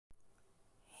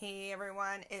Hey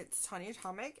everyone, it's Tanya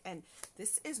Atomic, and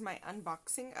this is my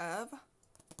unboxing of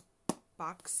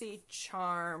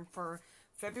Boxycharm for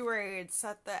February. It's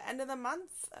at the end of the month,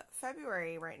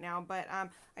 February right now, but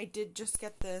I did just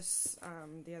get this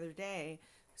the other day,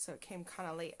 so it came kind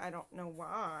of late. I don't know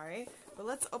why, but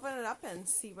let's open it up and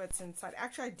see what's inside.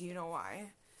 Actually, I do know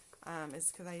why.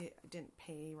 It's because I didn't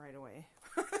pay right away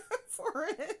for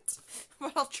it,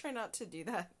 but I'll try not to do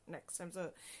that next time, so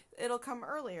it'll come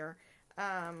earlier.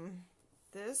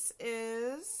 This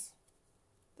is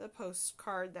the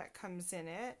postcard that comes in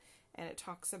it, and it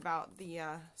talks about the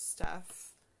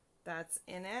stuff that's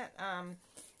in it,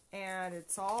 and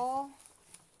it's all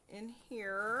in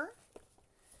here.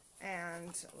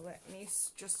 And let me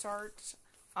just start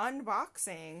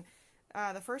unboxing.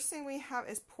 The first thing we have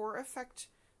is Pore Effect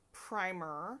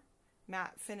Primer,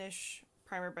 Matte Finish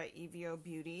Primer by EVO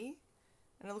Beauty,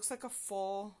 and it looks like a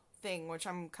full thing, which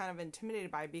I'm kind of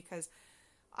intimidated by because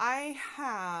I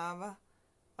have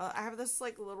this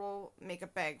like little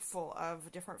makeup bag full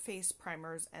of different face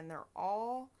primers, and they're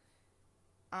all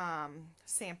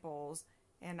samples,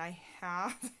 and I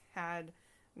have had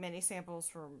many samples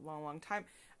for a long time.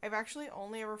 I've actually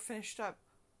only ever finished up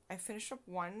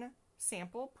one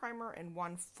sample primer and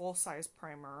one full-size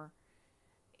primer,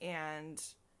 and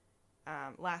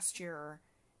last year,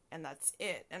 and that's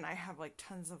it. And I have like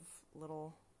tons of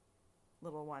little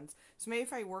ones. So maybe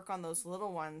if I work on those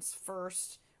little ones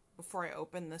first before I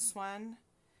open this one,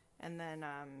 and then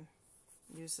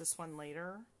use this one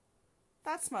later.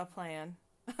 That's my plan.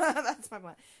 That's my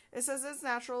plan. It says it's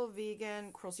natural,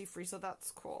 vegan, cruelty-free, so that's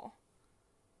cool.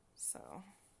 So,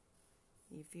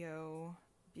 EVO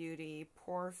Beauty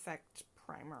Pore Effect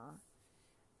Primer.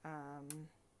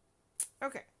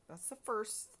 Okay, that's the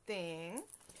first thing.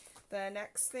 The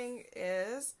next thing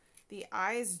is the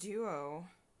Eyes Duo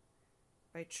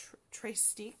by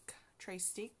Trace.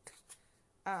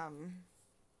 That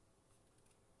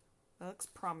looks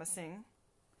promising.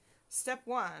 Step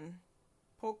 1,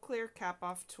 pull clear cap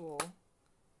off tool.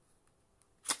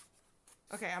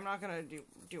 Okay, I'm not gonna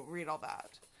read all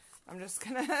that. I'm just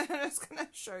gonna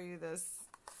show you this.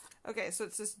 Okay, so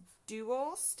it's this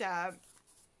dual step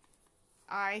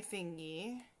eye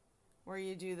thingy where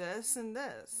you do this and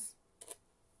this.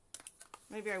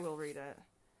 Maybe I will read it.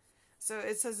 So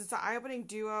it says it's an eye-opening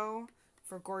duo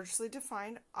for gorgeously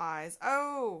defined eyes.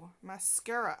 Oh,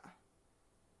 mascara.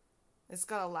 It's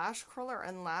got a lash curler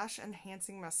and lash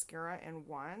enhancing mascara in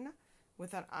one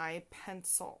with an eye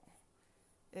pencil,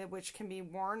 which can be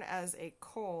worn as a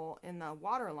kohl in the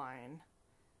waterline.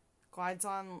 Glides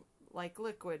on like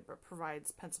liquid but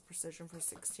provides pencil precision for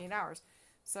 16 hours.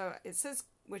 So it says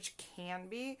which can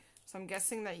be, so I'm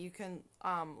guessing that you can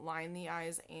line the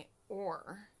eyes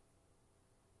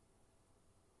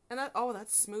and that, oh,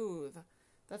 that's smooth.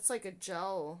 That's like a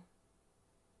gel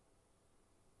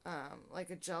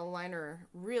liner.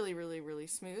 Really, really, really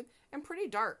smooth and pretty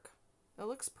dark. It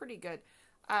looks pretty good.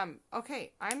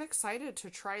 Okay, I'm excited to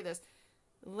try this.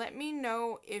 Let me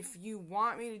know if you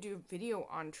want me to do a video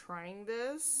on trying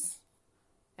this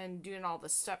and doing all the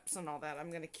steps and all that.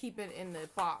 I'm going to keep it in the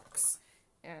box,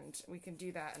 and we can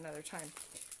do that another time.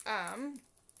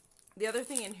 The other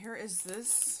thing in here is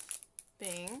this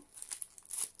thing.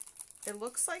 It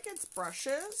looks like it's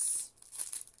brushes,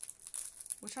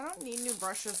 which I don't need new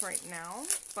brushes right now,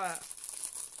 but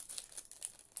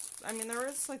I mean, there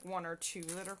is like one or two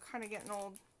that are kind of getting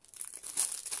old.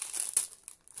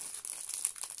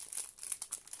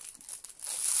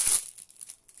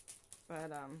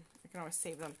 But I can always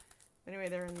save them. Anyway,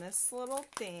 they're in this little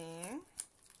thing.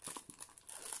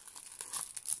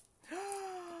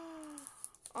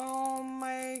 Oh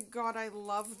my god, I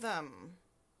love them.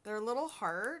 They're little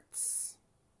hearts.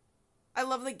 I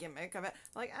love the gimmick of it.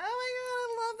 Like, oh my god,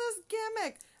 I love this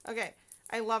gimmick. Okay,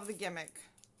 I love the gimmick.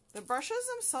 The brushes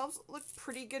themselves look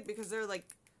pretty good because they're like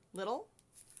little.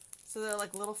 So they're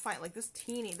like little fine, like this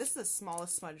teeny. This is the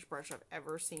smallest smudge brush I've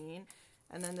ever seen.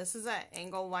 And then this is an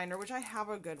angle liner, which I have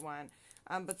a good one.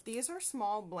 But these are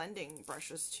small blending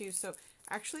brushes too. So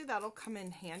actually that'll come in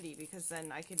handy because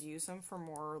then I could use them for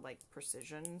more like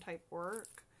precision type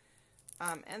work.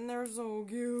 And they're so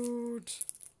cute.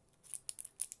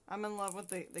 I'm in love with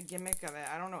the gimmick of it.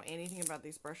 I don't know anything about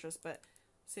these brushes, but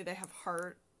see, they have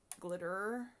heart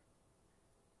glitter.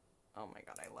 Oh my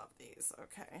god, I love these.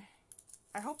 Okay.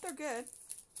 I hope they're good.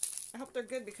 I hope they're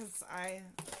good because I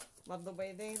love the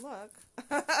way they look.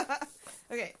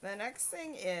 Okay, the next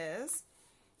thing is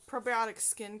probiotic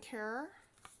skincare.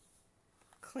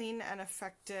 Clean and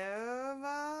effective.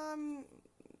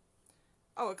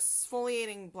 Oh,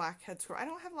 exfoliating blackheads. I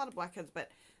don't have a lot of blackheads, but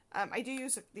I do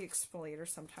use the exfoliator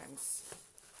sometimes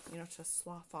you know, to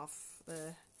slough off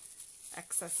the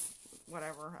excess,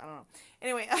 whatever, I don't know.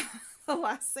 Anyway, the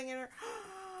last thing in here,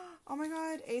 oh my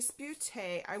god, Ace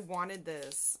Beauté. I wanted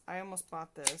this. I almost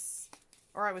bought this.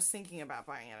 Or I was thinking about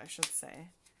buying it, I should say.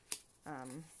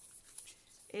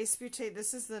 Ace Beauté,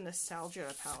 this is the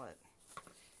Nostalgia palette.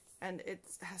 And it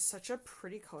has such a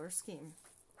pretty color scheme.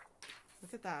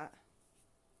 Look at that.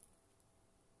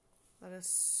 That is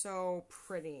so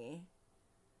pretty.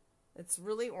 It's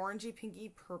really orangey,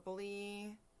 pinky,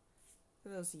 purpley.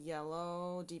 Look at those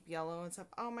yellow, deep yellow and stuff.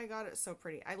 Oh my god, it's so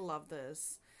pretty. I love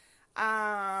this. Do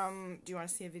you want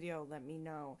to see a video? Let me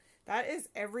know. That is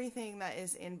everything that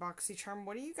is in Boxycharm.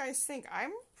 What do you guys think?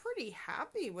 I'm pretty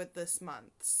happy with this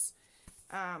month's.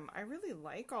 I really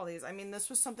like all these. I mean, this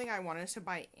was something I wanted to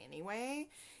buy anyway.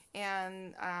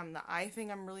 And the eye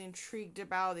thing I'm really intrigued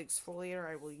about. The exfoliator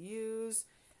I will use.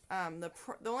 The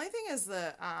only thing is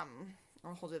the,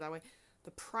 I'll hold it that way.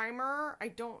 The primer, I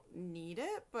don't need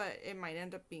it, but it might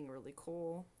end up being really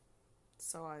cool.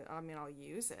 So, I mean, I'll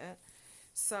use it.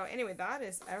 So, anyway, that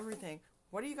is everything.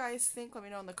 What do you guys think? Let me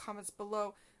know in the comments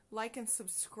below. Like and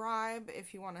subscribe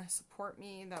if you want to support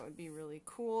me. That would be really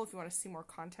cool if you want to see more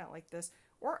content like this.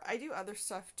 Or I do other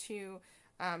stuff too,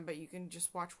 but you can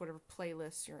just watch whatever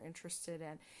playlist you're interested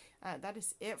in. That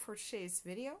is it for today's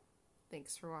video.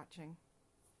 Thanks for watching.